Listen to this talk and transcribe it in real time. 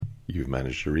You've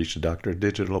managed to reach the Dr.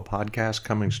 Digital podcast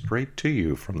coming straight to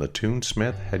you from the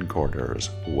Toonsmith headquarters.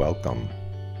 Welcome.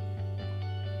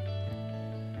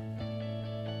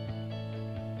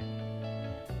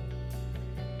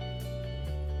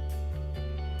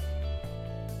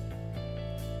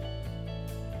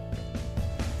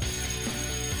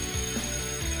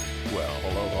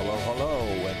 Hello,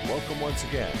 and welcome once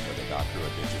again to the Doctor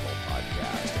of Digital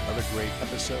podcast. Another great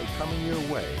episode coming your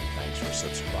way. Thanks for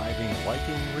subscribing,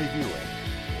 liking, reviewing.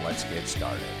 Let's get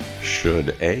started.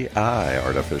 Should AI,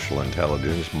 artificial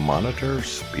intelligence, monitor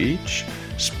speech?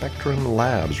 Spectrum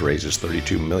Labs raises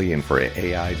 $32 million for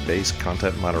AI-based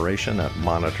content moderation that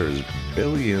monitors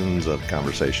billions of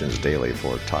conversations daily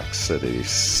for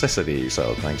toxicity.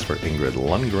 So thanks for Ingrid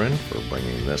Lundgren for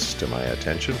bringing this to my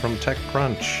attention from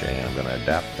TechCrunch. And I'm going to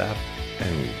adapt that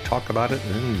and talk about it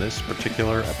in this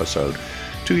particular episode.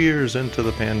 2 years into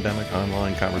the pandemic,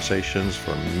 online conversations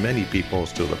for many people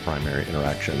still the primary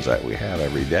interactions that we have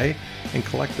every day, and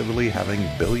collectively having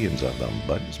billions of them.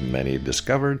 But as many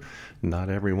discovered, not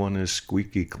everyone is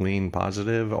squeaky clean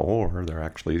positive, or they're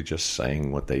actually just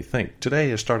saying what they think.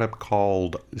 Today, a startup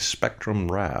called Spectrum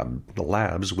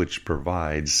Labs, which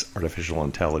provides artificial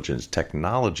intelligence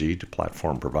technology to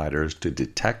platform providers to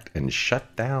detect and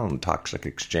shut down toxic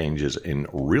exchanges in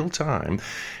real time,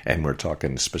 and we're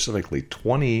talking specifically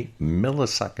 20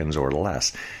 milliseconds or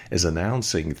less, is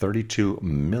announcing $32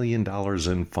 million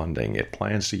in funding. It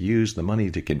plans to use the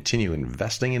money to continue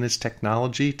investing in its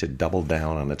technology, to double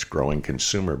down on its growing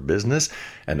consumer business,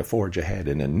 and to forge ahead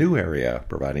in a new area,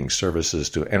 providing services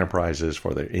to enterprises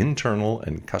for their internal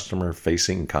and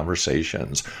customer-facing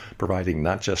conversations, providing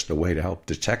not just a way to help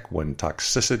detect when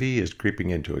toxicity is creeping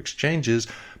into exchanges,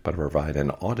 but provide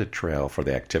an audit trail for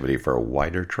the activity for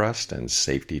wider trust and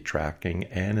safety tracking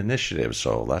and initiatives.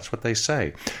 So that's what they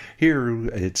say. Here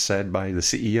it's said by the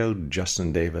CEO,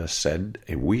 Justin Davis, said,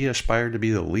 "We aspire to be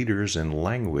the leaders in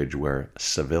language where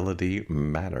civility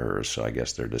matters." So I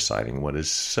guess they're deciding what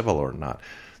is civil or not.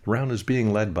 The round is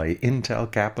being led by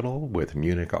Intel Capital with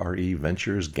Munich RE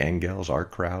Ventures, Gangels,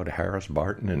 Artcrowd, Harris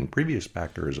Barton, and previous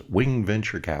backers Wing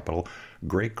Venture Capital,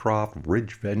 Graycroft,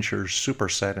 Ridge Ventures,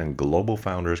 Superset, and Global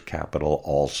Founders Capital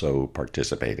also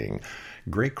participating.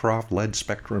 Graycroft led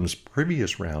Spectrum's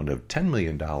previous round of $10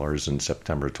 million in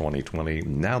September 2020.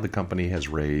 Now the company has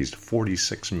raised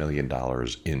 $46 million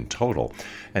in total.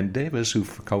 And Davis, who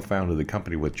co-founded the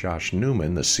company with Josh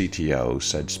Newman, the CTO,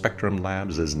 said Spectrum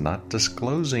Labs is not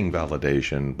disclosing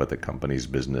validation, but the company's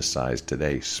business size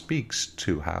today speaks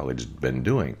to how it's been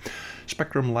doing.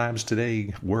 Spectrum Labs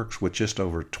today works with just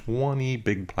over 20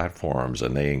 big platforms,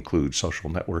 and they include social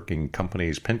networking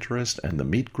companies Pinterest and the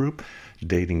Meet Group,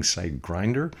 dating site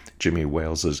Grindr, Jimmy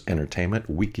Wales's entertainment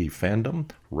Wiki Fandom,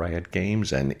 Riot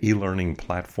Games, and e-learning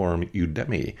platform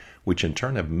Udemy, which in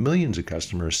turn have millions of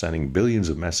customers sending billions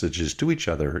of messages to each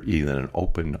other, either in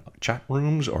open chat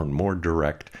rooms or more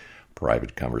direct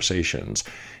private conversations.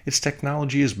 Its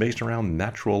technology is based around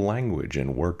natural language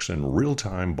and works in real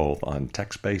time both on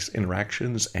text-based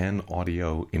interactions and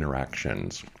audio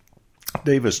interactions.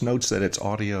 Davis notes that its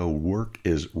audio work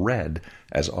is read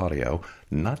as audio,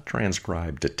 not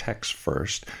transcribed to text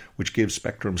first, which gives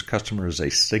Spectrum's customers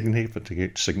a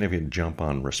significant jump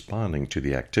on responding to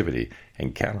the activity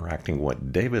and counteracting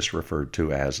what Davis referred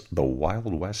to as the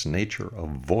Wild West nature of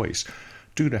voice,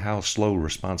 due to how slow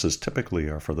responses typically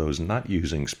are for those not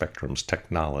using Spectrum's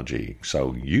technology.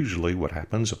 So usually what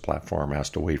happens, a platform has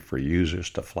to wait for users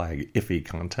to flag iffy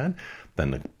content,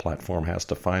 then the platform has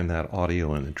to find that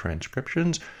audio in the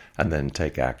transcriptions, and then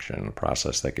take action, a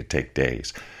process that could take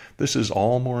days. This is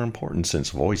all more important since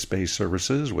voice-based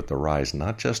services, with the rise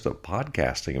not just of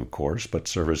podcasting, of course, but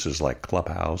services like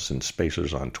Clubhouse and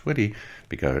Spacers on Twitter,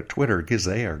 because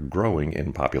they are growing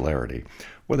in popularity.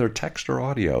 Whether text or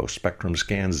audio, Spectrum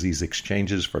scans these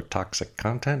exchanges for toxic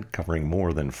content, covering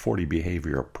more than 40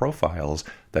 behavioral profiles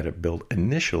that it built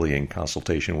initially in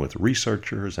consultation with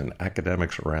researchers and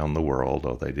academics around the world,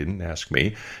 though they didn't ask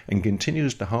me, and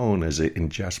continues to hone as it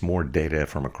ingests more data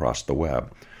from across the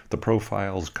web. The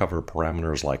profiles cover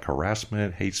parameters like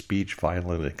harassment, hate speech,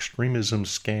 violent extremism,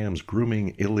 scams,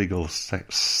 grooming, illegal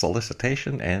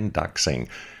solicitation, and doxing.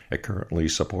 It currently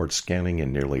supports scanning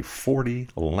in nearly 40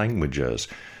 languages.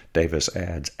 Davis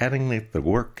adds, adding that the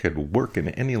work could work in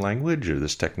any language or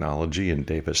this technology, and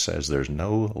Davis says there's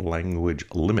no language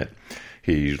limit.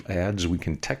 He adds we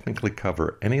can technically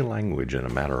cover any language in a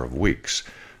matter of weeks.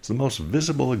 So the most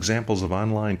visible examples of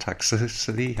online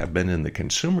toxicity have been in the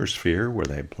consumer sphere, where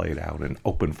they played out in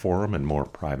open forum and more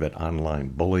private online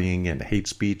bullying and hate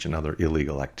speech and other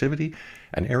illegal activity,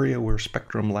 an area where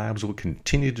Spectrum Labs will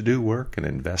continue to do work and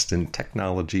invest in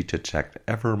technology to detect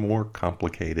ever more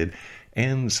complicated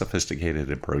and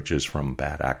sophisticated approaches from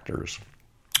bad actors.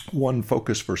 One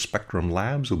focus for Spectrum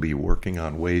Labs will be working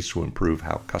on ways to improve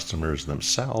how customers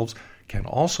themselves can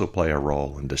also play a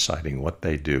role in deciding what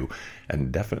they do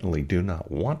and definitely do not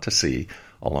want to see,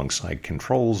 alongside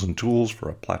controls and tools for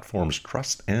a platform's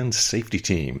trust and safety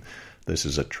team. This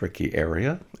is a tricky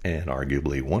area, and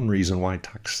arguably one reason why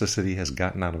toxicity has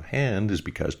gotten out of hand is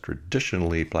because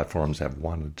traditionally platforms have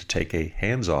wanted to take a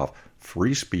hands-off,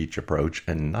 free speech approach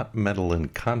and not meddle in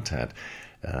content.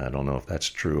 I don't know if that's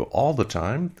true all the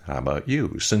time. How about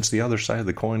you? Since the other side of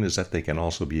the coin is that they can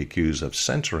also be accused of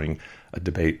censoring, a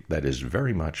debate that is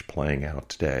very much playing out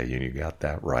today, and you got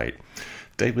that right.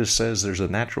 Davis says there's a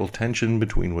natural tension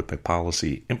between what the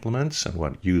policy implements and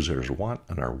what users want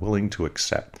and are willing to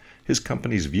accept. His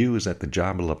company's view is that the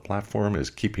job of the platform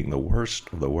is keeping the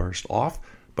worst of the worst off,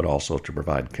 but also to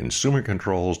provide consumer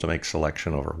controls to make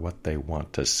selection over what they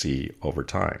want to see over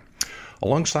time.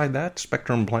 Alongside that,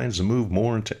 Spectrum plans to move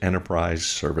more into enterprise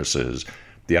services.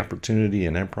 The opportunity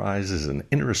in enterprise is an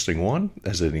interesting one,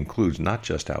 as it includes not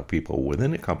just how people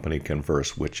within a company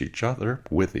converse with each other,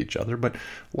 but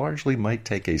largely might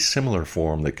take a similar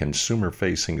form that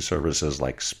consumer-facing services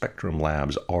like Spectrum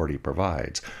Labs already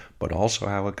provides, but also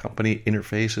how a company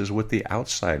interfaces with the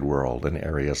outside world in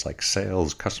areas like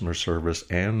sales, customer service,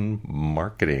 and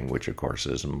marketing, which of course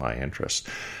is my interest.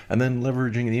 And then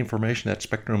leveraging the information that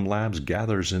Spectrum Labs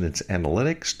gathers in its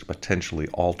analytics to potentially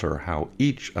alter how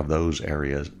each of those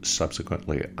areas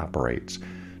subsequently operates.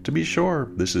 To be sure,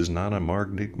 this is not a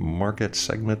market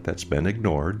segment that's been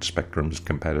ignored. Spectrum's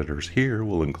competitors here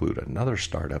will include another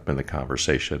startup in the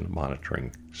conversation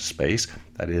monitoring space,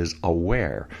 that is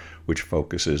Aware, which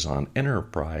focuses on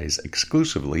enterprise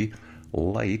exclusively.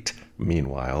 Light,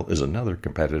 meanwhile, is another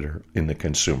competitor in the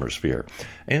consumer sphere.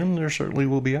 And there certainly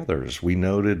will be others. We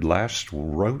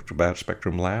wrote about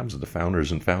Spectrum Labs. The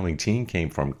founders and founding team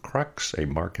came from Crux, a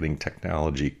marketing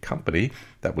technology company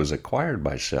that was acquired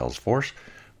by Salesforce,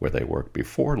 where they worked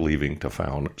before leaving to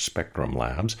found Spectrum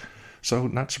Labs. So,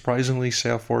 not surprisingly,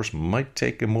 Salesforce might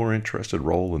take a more interested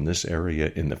role in this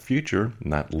area in the future,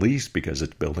 not least because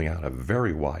it's building out a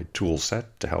very wide tool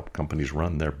set to help companies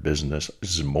run their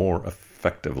businesses more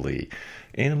effectively,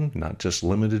 and not just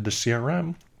limited to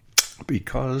CRM,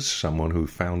 because someone who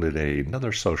founded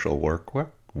another social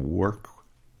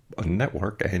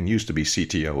network and used to be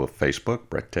CTO of Facebook,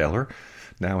 Brett Taylor,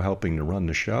 now helping to run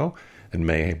the show, and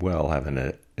may well have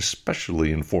an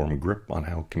especially informed grip on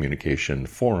how communication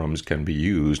forums can be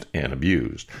used and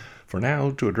abused. For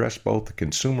now, to address both the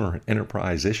consumer and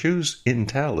enterprise issues,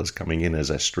 Intel is coming in as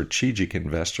a strategic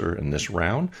investor in this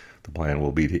round. The plan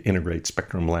will be to integrate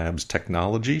Spectrum Labs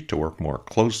technology to work more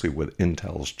closely with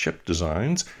Intel's chip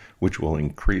designs, which will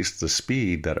increase the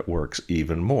speed that it works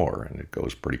even more, and it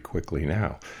goes pretty quickly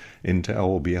now. Intel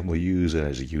will be able to use it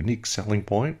as a unique selling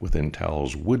point with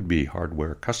Intel's would-be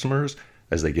hardware customers,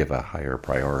 as they give a higher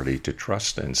priority to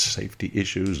trust and safety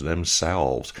issues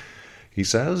themselves. He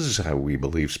says, we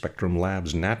believe Spectrum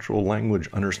Labs' natural language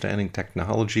understanding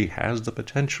technology has the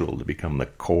potential to become the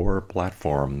core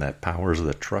platform that powers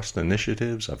the trust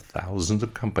initiatives of thousands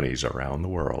of companies around the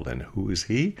world. And who is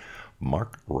he?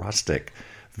 Mark Rostick,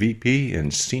 VP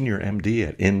and Senior MD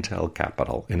at Intel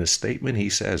Capital. In a statement, he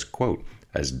says, quote,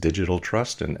 "As digital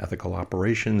trust and ethical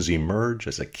operations emerge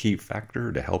as a key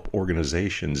factor to help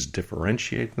organizations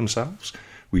differentiate themselves,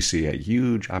 we see a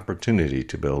huge opportunity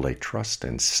to build a trust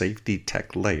and safety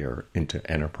tech layer into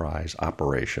enterprise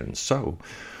operations." So,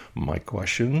 my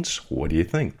questions, what do you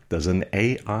think? Does an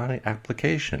AI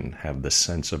application have the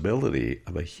sensibility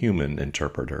of a human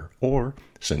interpreter? Or,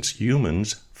 since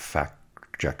humans, fact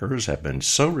checkers, have been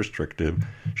so restrictive,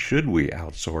 should we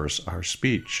outsource our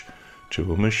speech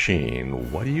to a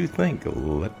machine? What do you think?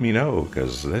 Let me know,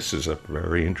 because this is a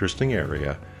very interesting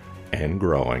area and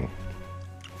growing.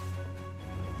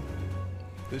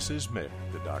 This is Mick,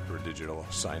 the Doctor of Digital,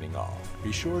 signing off.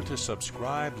 Be sure to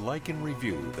subscribe, like, and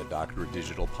review the Doctor of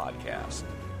Digital podcast.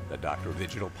 The Doctor of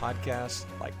Digital podcast,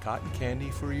 like cotton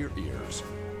candy for your ears.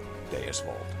 Deus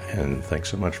Volt. And thanks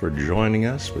so much for joining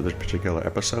us for this particular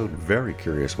episode. Very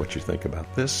curious what you think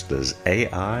about this. Does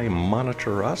AI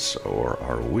monitor us, or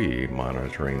are we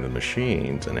monitoring the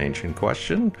machines? An ancient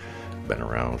question. Been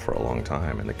around for a long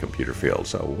time in the computer field.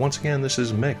 So once again, this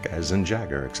is Mick, as in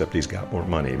Jagger, except he's got more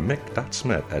money.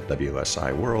 Mick.Smith at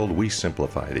WSI World. We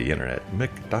simplify the internet.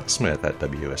 Mick.Smith at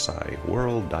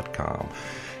WSIWorld.com.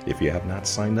 If you have not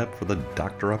signed up for the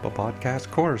Dr. Up a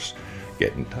Podcast course,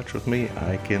 get in touch with me.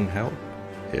 I can help.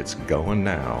 It's going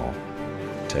now.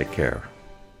 Take care.